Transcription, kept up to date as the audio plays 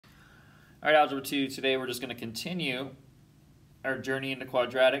All right, Algebra 2, today we're just going to continue our journey into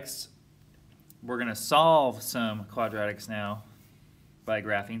quadratics. We're going to solve some quadratics now by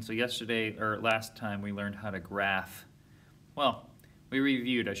graphing. So yesterday, or last time, we learned how to graph, well, we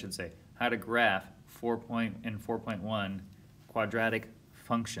reviewed, I should say, how to graph 4.1 quadratic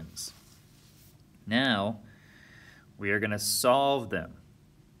functions. Now, we are going to solve them,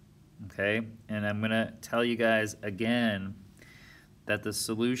 okay? And I'm going to tell you guys again that the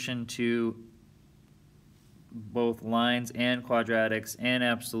solution to both lines and quadratics and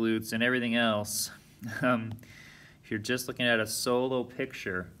absolutes and everything else, if you're just looking at a solo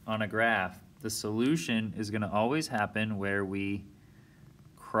picture on a graph, the solution is going to always happen where we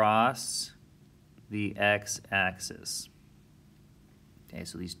cross the x-axis. Okay,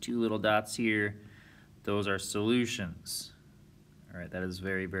 so these two little dots here, those are solutions. All right, that is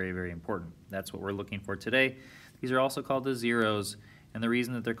very, very, very important. That's what we're looking for today. These are also called the zeros. And the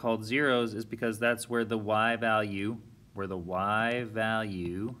reason that they're called zeros is because that's where the y value,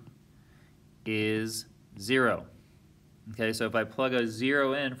 is 0. Okay, so if I plug a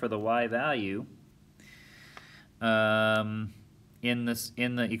 0 in for the y value in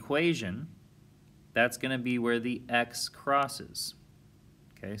the equation, that's going to be where the x crosses.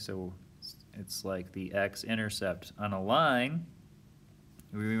 Okay, so it's like the x-intercept on a line.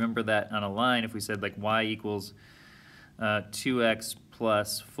 We remember that on a line, if we said like y equals 2x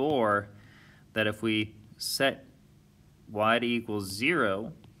plus 4, that if we set y to equal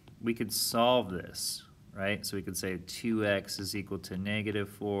 0, we could solve this, right? So we could say 2x is equal to negative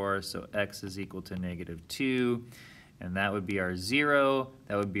 4, so x is equal to negative 2, and that would be our 0,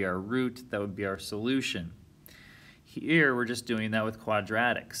 that would be our root, that would be our solution. Here we're just doing that with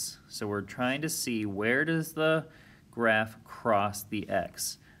quadratics. So we're trying to see, where does the graph cross the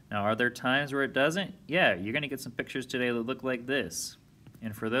x? Now, are there times where it doesn't? Yeah, you're going to get some pictures today that look like this.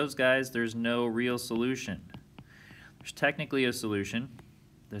 And for those guys, there's no real solution. There's technically a solution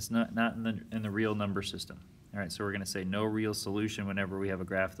that's not in the real number system. All right, so we're going to say no real solution whenever we have a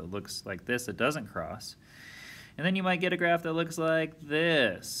graph that looks like this, that doesn't cross. And then you might get a graph that looks like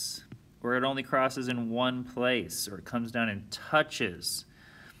this, where it only crosses in one place, or it comes down and touches.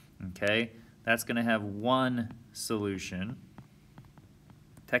 Okay, that's going to have one solution.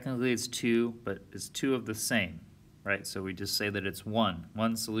 Technically it's 2, but it's 2 of the same, right? So we just say that it's one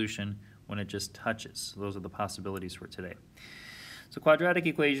solution when it just touches. So those are the possibilities for today. So quadratic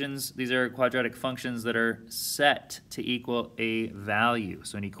equations, these are quadratic functions that are set to equal a value.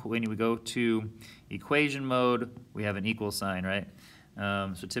 So when we go to equation mode, we have an equal sign, right?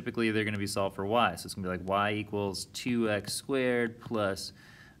 So typically they're going to be solved for y. So it's going to be like y equals 2x squared plus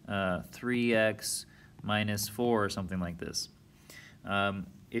 3x minus 4 or something like this.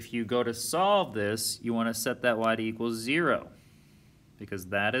 If you go to solve this, you want to set that y to equal 0, because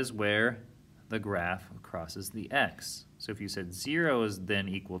that is where the graph crosses the x. So if you said 0 is then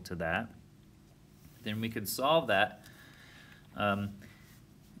equal to that, then we could solve that. And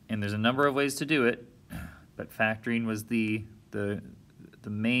there's a number of ways to do it, but factoring was the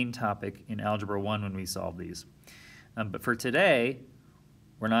main topic in Algebra 1 when we solved these. But for today,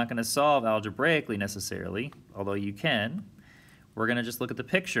 we're not going to solve algebraically necessarily, although you can. We're going to just look at the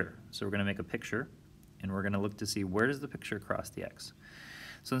picture. So we're going to make a picture, and we're going to look to see, where does the picture cross the x.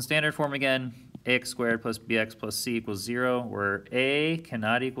 So in standard form again, ax squared plus bx plus c equals 0, where a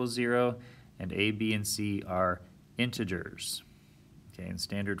cannot equal 0, and a, b, and c are integers. Okay, in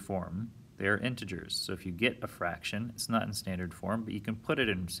standard form, they are integers. So if you get a fraction, it's not in standard form, but you can put it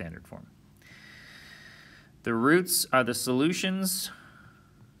in standard form. The roots are the solutions.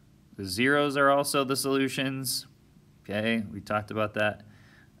 The zeros are also the solutions. Okay, we talked about that.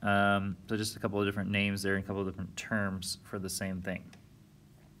 So just a couple of different names there and a couple of different terms for the same thing.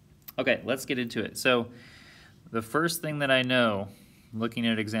 Okay, let's get into it. So the first thing that I know, looking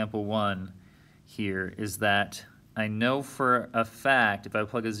at example 1 here, is that I know for a fact if I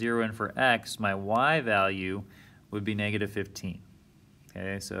plug a 0 in for x, my y value would be negative 15.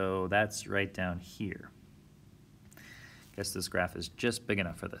 Okay, so that's right down here. Guess this graph is just big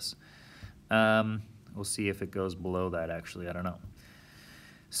enough for this. We'll see if it goes below that, actually. I don't know.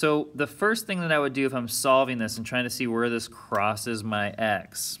 So the first thing that I would do if I'm solving this and trying to see where this crosses my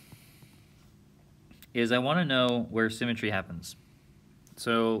x is I want to know where symmetry happens.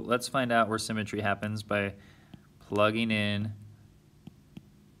 So let's find out where symmetry happens by plugging in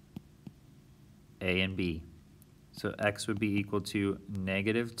a and b. So x would be equal to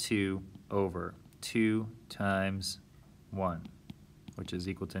negative 2 over 2 times 1, which is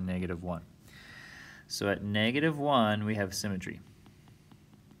equal to negative 1. So at negative 1, we have symmetry.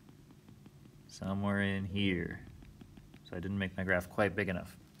 Somewhere in here. So I didn't make my graph quite big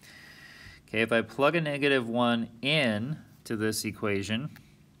enough. Okay, if I plug a negative 1 in to this equation,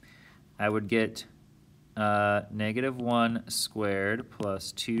 I would get negative 1 squared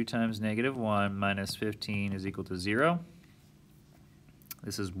plus 2 times negative 1 minus 15 is equal to 0.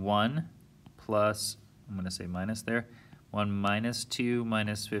 This is 1 plus, I'm going to say minus there, 1 minus 2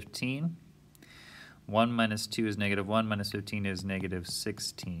 minus 15. 1 minus 2 is negative 1, minus 15 is negative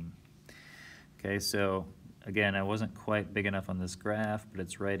 16. Okay, so again, I wasn't quite big enough on this graph, but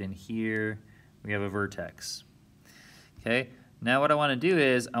it's right in here. We have a vertex. Okay, now what I want to do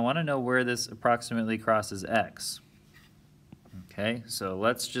is I want to know where this approximately crosses x. Okay, so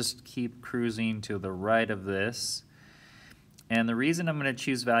let's just keep cruising to the right of this. And the reason I'm going to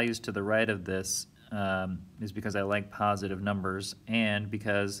choose values to the right of this is because I like positive numbers, and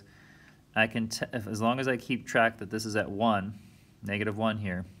because I can, as long as I keep track that this is at 1, negative 1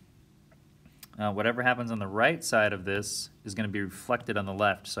 here, whatever happens on the right side of this is going to be reflected on the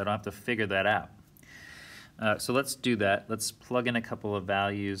left, so I don't have to figure that out. So let's do that. Let's plug in a couple of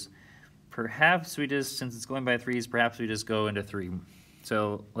values. Perhaps we just, since it's going by 3's, perhaps we just go into 3.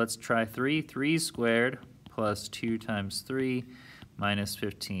 So let's try 3. 3 squared plus 2 times 3 minus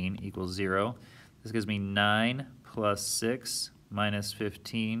 15 equals 0. This gives me 9 plus 6 minus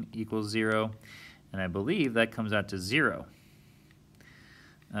 15 equals 0. And I believe that comes out to 0.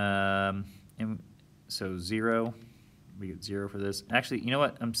 And so 0, we get 0 for this. Actually, you know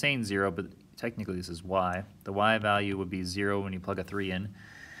what? I'm saying 0, but technically this is y. The y value would be 0 when you plug a 3 in.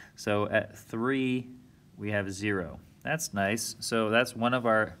 So at 3, we have 0. That's nice. So that's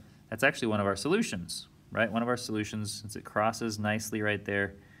actually one of our solutions, right? One of our solutions, since it crosses nicely right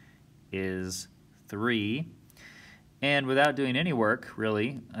there, is 3. And without doing any work,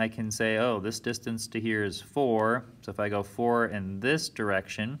 really, I can say, oh, this distance to here is 4. So if I go 4 in this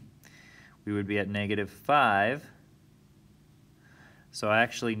direction, we would be at negative 5. So I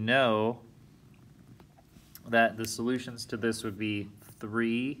actually know that the solutions to this would be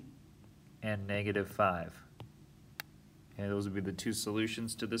 3 and negative 5. Okay, those would be the two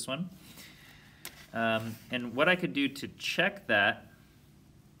solutions to this one. And what I could do to check that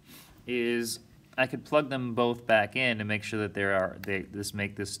is I could plug them both back in to make sure that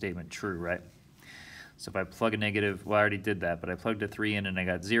make this statement true, right? So if I plug a negative, well, I already did that, but I plugged a 3 in and I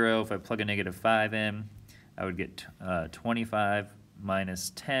got 0. If I plug a negative 5 in, I would get 25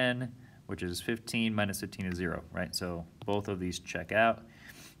 minus 10, which is 15, minus 15 is 0, right? So both of these check out.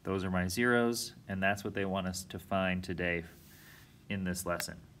 Those are my zeros, and that's what they want us to find today in this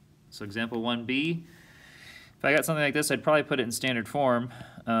lesson. So example 1b, if I got something like this, I'd probably put it in standard form.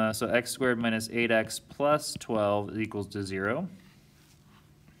 So x squared minus 8x plus 12 equals to 0.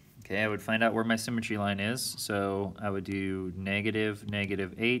 Okay, I would find out where my symmetry line is. So I would do negative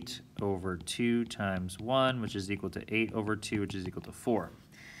 8 over 2 times 1, which is equal to 8 over 2, which is equal to 4.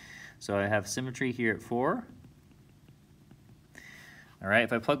 So I have symmetry here at 4. All right,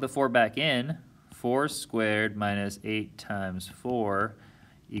 if I plug the 4 back in, 4 squared minus 8 times 4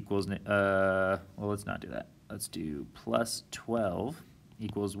 equals, well, let's not do that. Let's do plus 12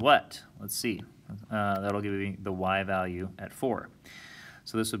 equals what? Let's see. That'll give me the y value at 4.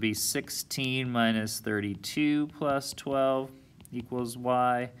 So this would be 16 minus 32 plus 12 equals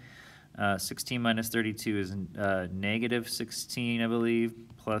y. 16 minus 32 is negative 16, I believe,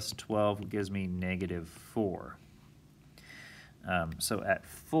 plus 12 gives me negative 4. So at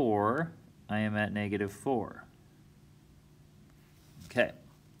 4, I am at negative 4. Okay,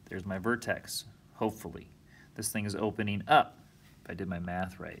 there's my vertex, hopefully. This thing is opening up. If I did my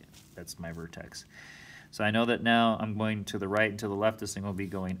math right, that's my vertex. So I know that now I'm going to the right and to the left. This thing will be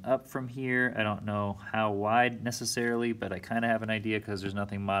going up from here. I don't know how wide necessarily, but I kind of have an idea because there's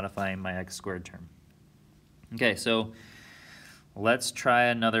nothing modifying my x squared term. Okay, so let's try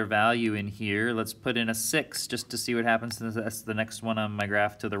another value in here. Let's put in a 6 just to see what happens. That's the next one on my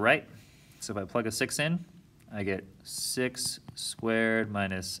graph to the right. So if I plug a 6 in, I get 6 squared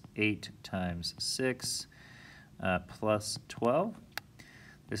minus 8 times 6 plus 12.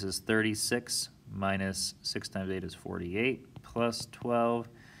 This is 36 minus 6 times 8 is 48 plus 12.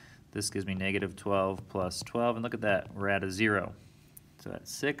 This gives me negative 12 plus 12. And look at that, we're at a 0. So at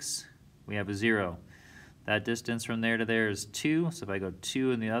 6, we have a 0. That distance from there to there is 2. So if I go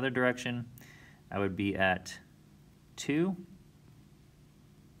 2 in the other direction, I would be at 2.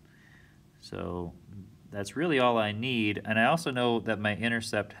 So that's really all I need. And I also know that my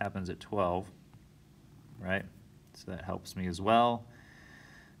intercept happens at 12, right? So that helps me as well.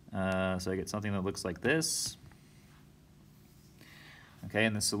 So I get something that looks like this. Okay,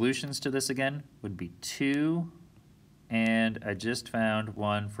 and the solutions to this again would be 2, and I just found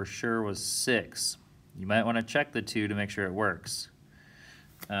one for sure was 6. You might want to check the 2 to make sure it works.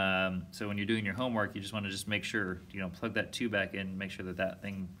 So So when you're doing your homework, you just want to just make sure, plug that 2 back in, make sure that that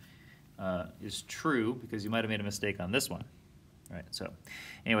thing is true, because you might have made a mistake on this one. All right, so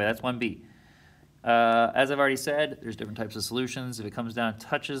anyway, that's 1b. As I've already said, there's different types of solutions. If it comes down and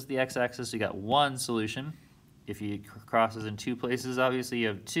touches the x-axis, you got one solution. If it crosses in 2 places, obviously you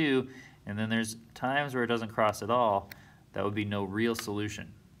have 2, and then there's times where it doesn't cross at all. That would be no real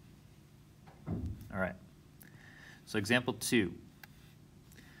solution. All right, so example 2.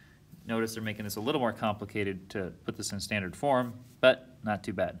 Notice they're making this a little more complicated to put this in standard form, but not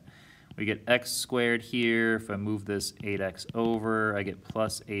too bad. We get x squared here. If I move this 8x over, I get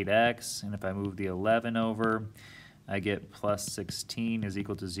plus 8x, and if I move the 11 over, I get plus 16 is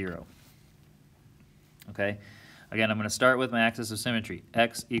equal to 0. Okay, again, I'm going to start with my axis of symmetry.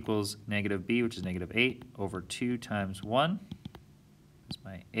 X equals negative b, which is negative 8, over 2 times 1. So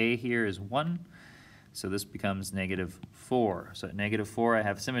my a here is 1, so this becomes negative 4. So at negative 4, I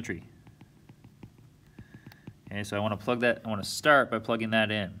have symmetry. Okay, so I want to start by plugging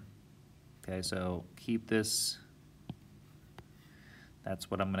that in. Okay, so keep this,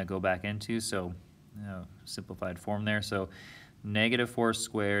 that's what I'm going to go back into, so simplified form there. So negative 4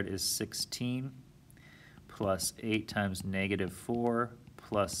 squared is 16, plus 8 times negative 4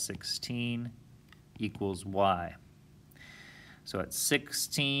 plus 16 equals y. So at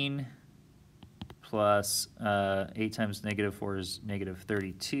 16 plus 8 times negative 4 is negative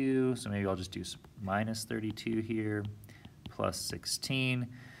 32, so maybe I'll just do minus 32 here, plus 16.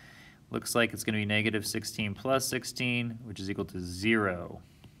 Looks like it's going to be negative 16 plus 16, which is equal to 0.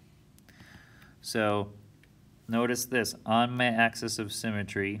 So notice this, on my axis of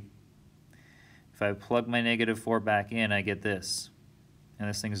symmetry, if I plug my negative 4 back in, I get this. And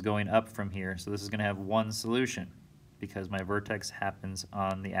this thing is going up from here, so this is going to have one solution because my vertex happens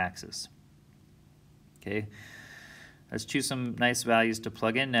on the axis. Okay, let's choose some nice values to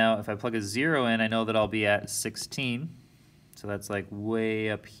plug in now. If I plug a 0 in, I know that I'll be at 16. So that's like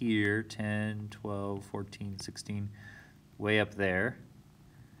way up here, 10, 12, 14, 16, way up there.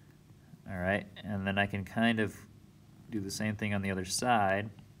 All right, and then I can kind of do the same thing on the other side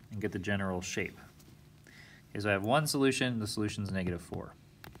and get the general shape. Okay, so I have one solution, the solution is negative 4.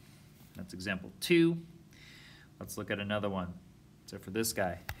 That's example 2. Let's look at another one. So for this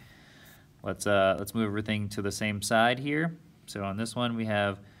guy, let's move everything to the same side here. So on this one we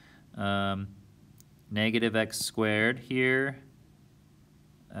have negative x squared here.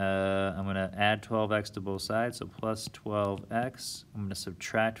 I'm going to add 12x to both sides, so plus 12x. I'm going to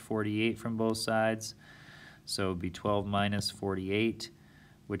subtract 48 from both sides, so it would be 12 minus 48,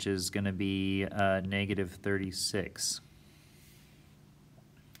 which is going to be negative 36.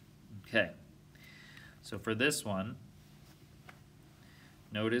 Okay, so for this one,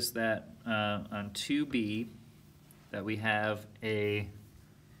 notice that on 2b that we have a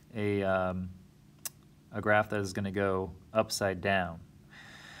graph that is going to go upside down.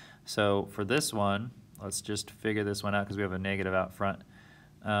 So for this one, let's just figure this one out because we have a negative out front.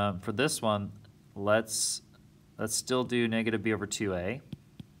 For this one, let's still do negative b over 2a.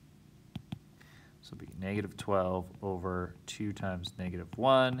 So it'll be negative 12 over 2 times negative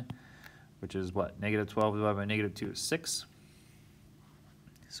 1, which is what? Negative 12 divided by negative 2 is 6.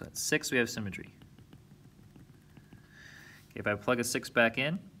 So at 6 we have symmetry. Okay, if I plug a 6 back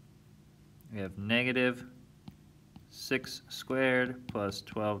in, we have negative 6 squared plus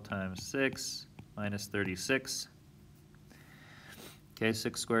 12 times 6 minus 36. Okay,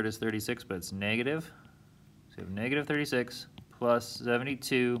 6 squared is 36, but it's negative. So we have negative 36 plus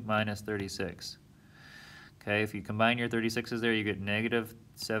 72 minus 36. Okay, if you combine your 36s there, you get negative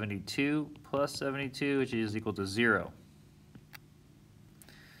 72 plus 72, which is equal to 0.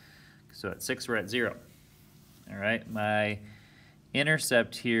 So at 6, we're at 0. All right, my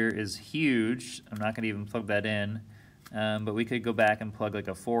intercept here is huge. I'm not going to even plug that in, but we could go back and plug like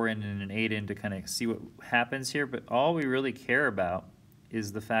a 4 in and an 8 in to kind of see what happens here. But all we really care about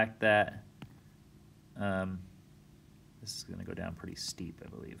is the fact that this is going to go down pretty steep, I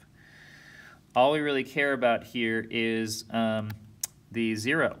believe. All we really care about here is the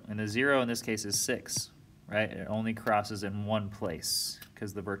 0, and the 0 in this case is 6, right? It only crosses in one place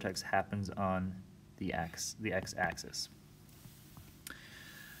because the vertex happens on the x-axis. A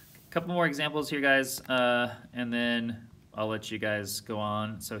couple more examples here, guys, and then I'll let you guys go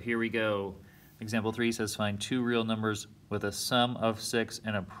on. So here we go. Example 3 says find 2 real numbers with a sum of 6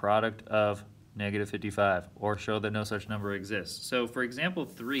 and a product of negative 55, or show that no such number exists. So for example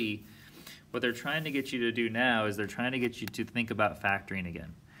 3, what they're trying to get you to do now is they're trying to get you to think about factoring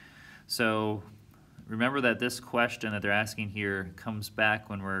again. So remember that this question that they're asking here comes back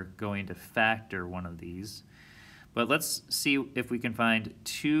when we're going to factor one of these. But let's see if we can find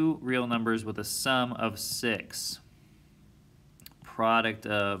two real numbers with a sum of 6. Product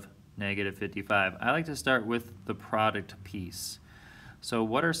of negative 55. I like to start with the product piece. So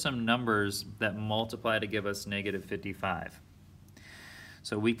what are some numbers that multiply to give us negative 55?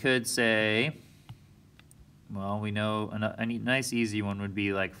 So we could say, well, we know a nice easy one would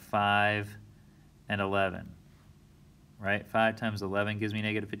be like 5 and 11, right? 5 times 11 gives me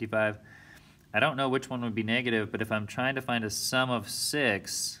negative 55. I don't know which one would be negative, but if I'm trying to find a sum of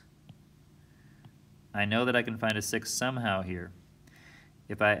 6, I know that I can find a 6 somehow here.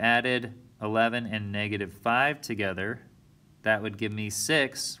 If I added 11 and negative 5 together, that would give me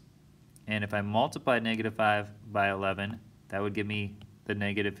 6, and if I multiplied negative 5 by 11, that would give me the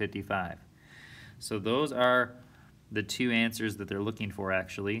negative 55. So those are the two answers that they're looking for,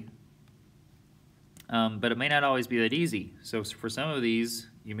 actually. But it may not always be that easy. So for some of these,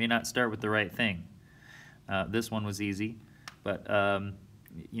 you may not start with the right thing. This one was easy, but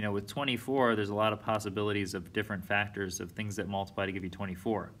you know, with 24, there's a lot of possibilities of different factors of things that multiply to give you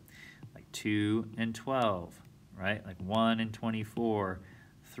 24, like 2 and 12, right? Like 1 and 24,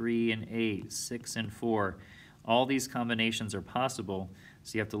 3 and 8, 6 and 4. All these combinations are possible,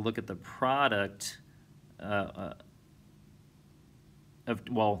 so you have to look at the product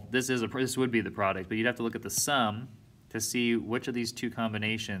well, this would be the product, but you'd have to look at the sum to see which of these two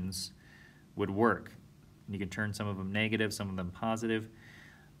combinations would work. You can turn some of them negative, some of them positive,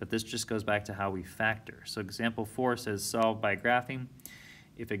 but this just goes back to how we factor. So example 4 says solve by graphing.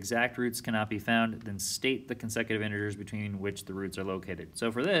 If exact roots cannot be found, then state the consecutive integers between which the roots are located.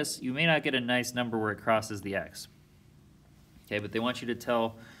 So for this, you may not get a nice number where it crosses the x. Okay, but they want you to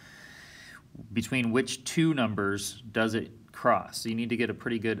tell between which two numbers does it cross. So you need to get a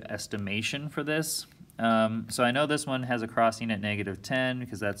pretty good estimation for this. So I know this one has a crossing at negative 10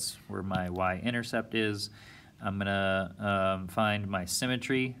 because that's where my y-intercept is. I'm going to find my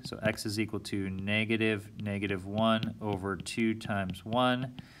symmetry. So x is equal to negative 1 over 2 times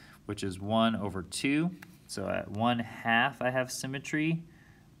 1, which is 1 over 2. So at 1/2 I have symmetry,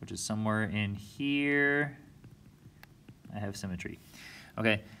 which is somewhere in here. I have symmetry.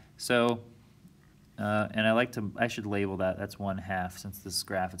 Okay, so and I should label that. That's 1/2 since this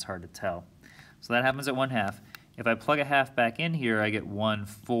graph it's hard to tell. So that happens at 1/2. If I plug a half back in here, I get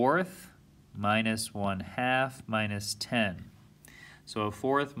 1/4 minus 1/2 minus 10. So a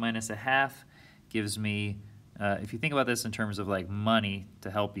fourth minus a half gives me, if you think about this in terms of like money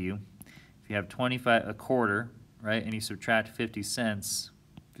to help you, if you have a quarter, right, and you subtract 50 cents,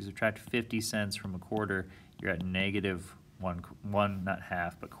 if you subtract 50 cents from a quarter, you're at negative one, not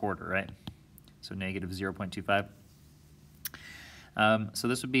half, but quarter, right? So negative 0.25. So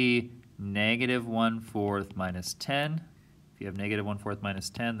this would be negative 1/4 minus 10. If you have negative 1/4 minus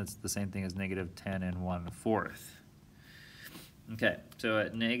 10, that's the same thing as negative 10 and 1/4. Okay, so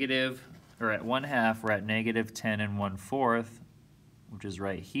at 1/2, we're at negative 10 and 1/4, which is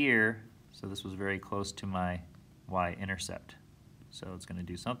right here. So this was very close to my y-intercept. So it's going to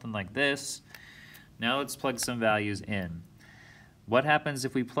do something like this. Now let's plug some values in. What happens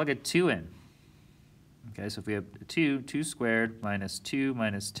if we plug a 2 in? Okay, so if we have 2 squared minus 2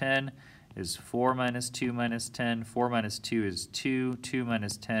 minus 10 is 4 minus 2 minus 10. 4 minus 2 is 2. 2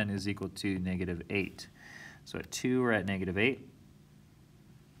 minus 10 is equal to negative 8. So at 2, we're at negative 8.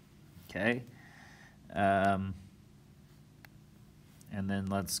 Okay. And then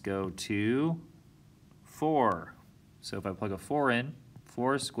let's go to 4. So if I plug a 4 in,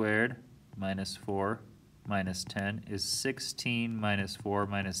 4 squared minus 4 minus 10 is 16 minus 4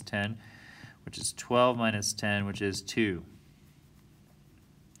 minus 10, which is 12 minus 10, which is 2.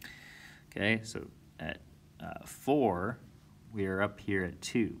 Okay, so at 4, we are up here at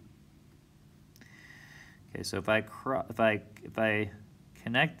 2. Okay, so if I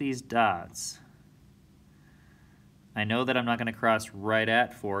connect these dots, I know that I'm not going to cross right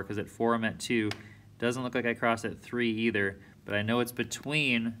at 4 because at 4 I'm at 2. Doesn't look like I cross at 3 either, but I know it's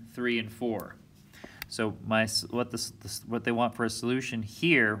between 3 and 4. So what they want for a solution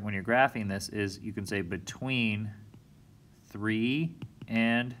here when you're graphing this is you can say between 3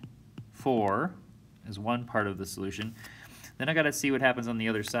 and 4 is one part of the solution. Then I got to see what happens on the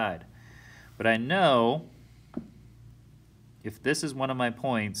other side. But I know if this is one of my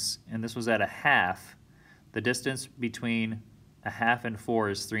points and this was at 1/2, the distance between 1/2 and 4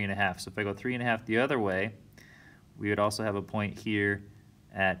 is 3.5. So if I go 3.5 the other way, we would also have a point here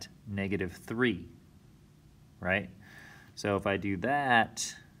at negative 3. Right? So if I do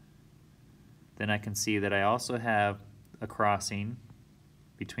that, then I can see that I also have a crossing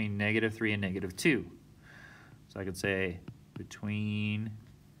between negative 3 and negative 2. So I could say between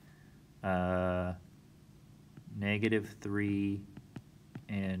 -3,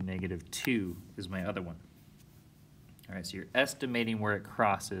 and -2 is my other one. All right, so you're estimating where it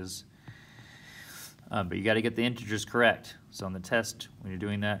crosses, but you got to get the integers correct. So on the test, when you're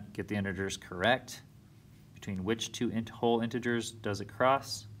doing that, get the integers correct. Between which two whole integers does it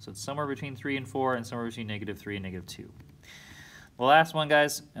cross? So it's somewhere between 3 and 4, and somewhere between -3 and -2. The last one,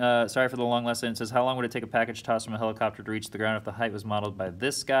 guys, sorry for the long lesson. It says, how long would it take a package tossed from a helicopter to reach the ground if the height was modeled by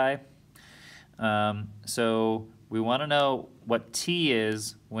this guy? So we want to know what t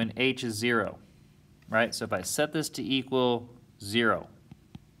is when h is 0, right? So if I set this to equal 0,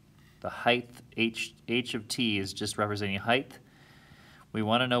 the height, h of t is just representing height. We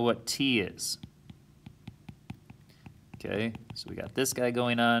want to know what t is. Okay, so we got this guy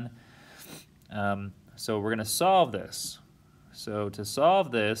going on. So we're going to solve this. So to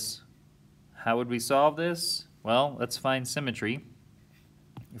solve this, how would we solve this? Well, let's find symmetry.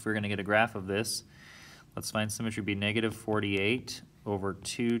 If we're going to get a graph of this, let's find symmetry be -48 over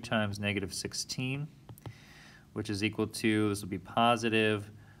 2 times -16, which is equal to, this will be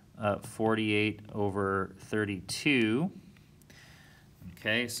positive 48 over 32.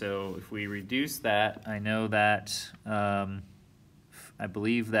 Okay, so if we reduce that, I know that, I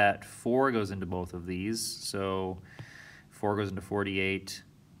believe that 4 goes into both of these. So 4 goes into 48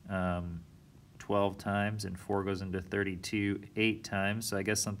 12 times, and 4 goes into 32 8 times. So I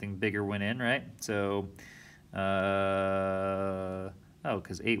guess something bigger went in, right? So, oh,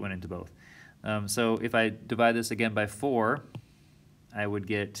 because 8 went into both. So if I divide this again by 4, I would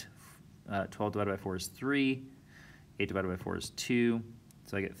get 12 divided by 4 is 3, 8 divided by 4 is 2,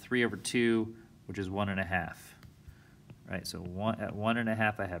 so I get 3 over 2, which is 1.5. Right, so at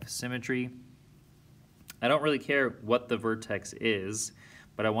 1.5 I have symmetry. I don't really care what the vertex is,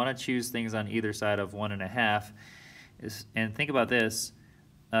 but I want to choose things on either side of 1.5. And think about this,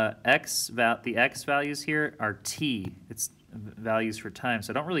 the x values here are t, it's values for time,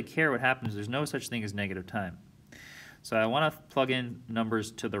 so I don't really care what happens. There's no such thing as negative time. So I want to plug in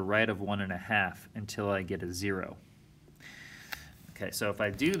numbers to the right of 1.5 until I get a 0. Okay, so if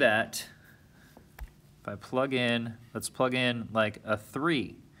I do that, if I plug in, let's plug in like a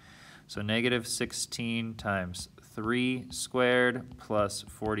 3. So -16 times 3 squared plus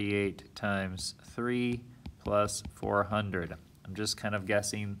 48 times 3 plus 400. I'm just kind of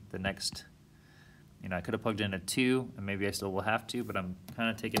guessing the next, I could have plugged in a 2, and maybe I still will have to, but I'm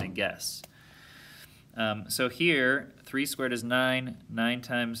kind of taking a guess. So here, 3 squared is 9. 9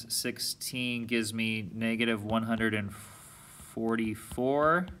 times 16 gives me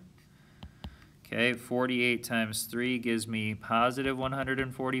 -144. Okay, 48 times 3 gives me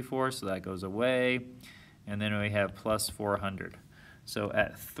 +144, so that goes away. And then we have plus 400. So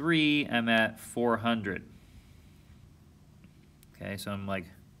at 3, I'm at 400. Okay, so I'm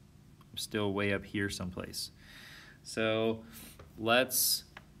still way up here someplace. So let's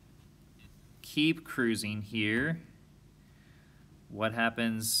keep cruising here. What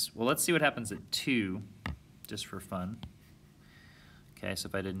happens? Well, let's see what happens at 2, just for fun. Okay, so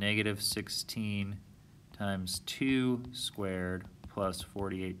if I did -16 times 2 squared plus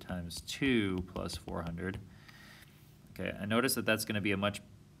 48 times 2 plus 400. Okay, I notice that that's going to be a much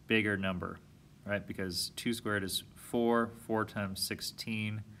bigger number, right? Because 2 squared is 4. 4 times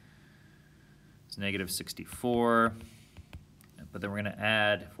 16 is -64. But then we're going to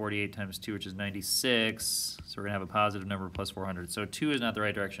add 48 times 2, which is 96. So we're going to have a positive number plus 400. So 2 is not the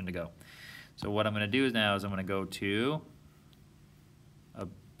right direction to go. So what I'm going to do now is I'm going to go to a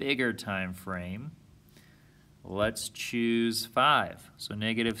bigger time frame. Let's choose 5. So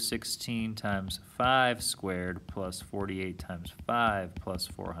 -16 times 5 squared plus 48 times 5 plus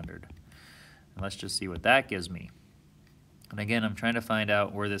 400. And let's just see what that gives me. And again, I'm trying to find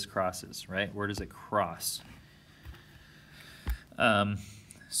out where this crosses, right? Where does it cross?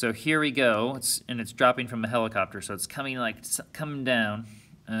 So here we go, it's dropping from a helicopter, so it's coming down,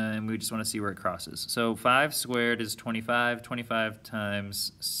 and we just want to see where it crosses. So 5 squared is 25. 25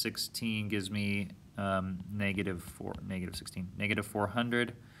 times 16 gives me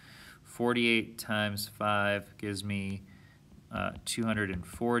 -400. 48 times 5 gives me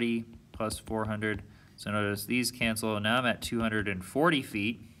 240 plus 400. So notice these cancel, and now I'm at 240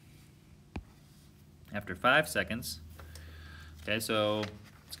 feet after 5 seconds. Okay, so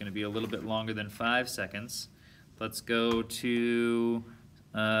it's going to be a little bit longer than 5 seconds. Let's go to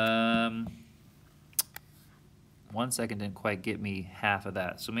 1 second didn't quite get me half of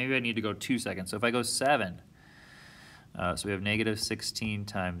that. So maybe I need to go 2 seconds. So if I go 7, so we have -16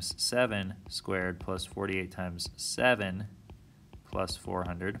 times 7 squared plus 48 times 7 plus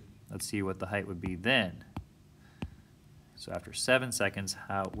 400. Let's see what the height would be then. So after 7 seconds,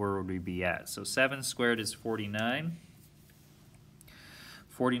 where would we be at? So 7 squared is 49.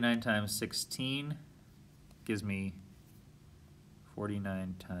 49 times 16 gives me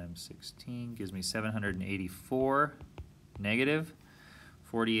 49 times 16 gives me 784 negative.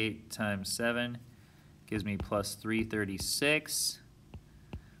 48 times 7 gives me plus 336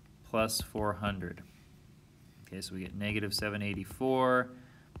 plus 400. Okay, so we get negative 784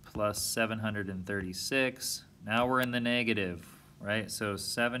 plus 736. Now we're in the negative, right? So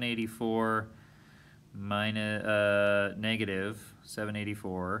 784 minus negative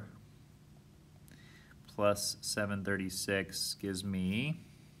 784 plus 736 gives me,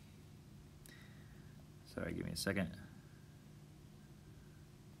 sorry, give me a second,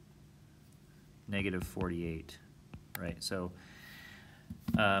 negative 48, right? So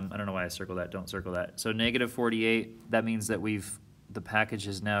I don't know why I circled that, don't circle that. So negative 48, that means that the package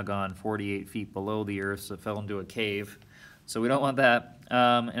has now gone 48 feet below the earth, so it fell into a cave. So we don't want that.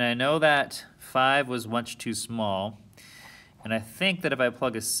 And I know that 5 was much too small. And I think that if I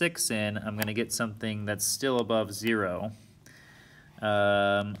plug a 6 in, I'm going to get something that's still above 0.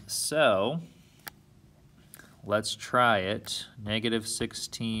 So let's try it. Negative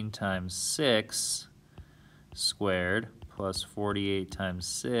 16 times 6 squared plus 48 times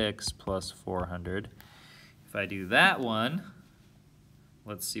 6 plus 400. If I do that one,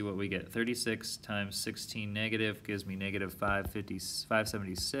 let's see what we get. 36 times 16 negative gives me negative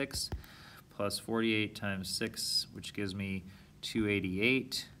 576 plus 48 times 6, which gives me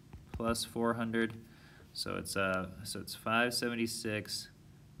 288 plus 400. So it's 576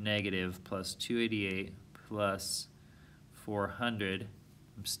 negative plus 288 plus 400.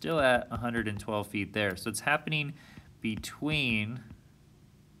 I'm still at 112 feet there. So it's happening between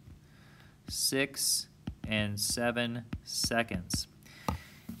 6 and 7 seconds.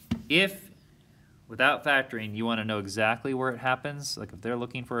 If, without factoring, you want to know exactly where it happens, like if they're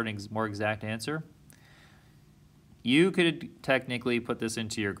looking for a more exact answer, you could technically put this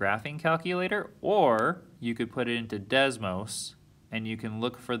into your graphing calculator, or you could put it into Desmos, and you can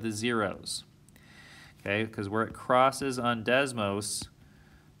look for the zeros. Okay, because where it crosses on Desmos,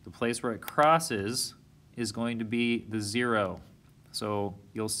 the place where it crosses is going to be the 0. So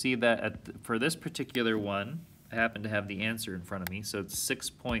you'll see that for this particular one, I happen to have the answer in front of me, so it's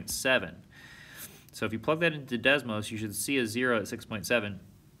 6.7. So if you plug that into Desmos, you should see a 0 at 6.7.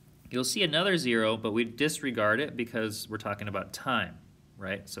 You'll see another 0, but we disregard it because we're talking about time,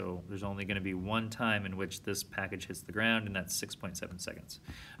 right? So there's only going to be one time in which this package hits the ground, and that's 6.7 seconds.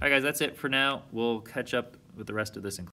 All right, guys, that's it for now. We'll catch up with the rest of this in class.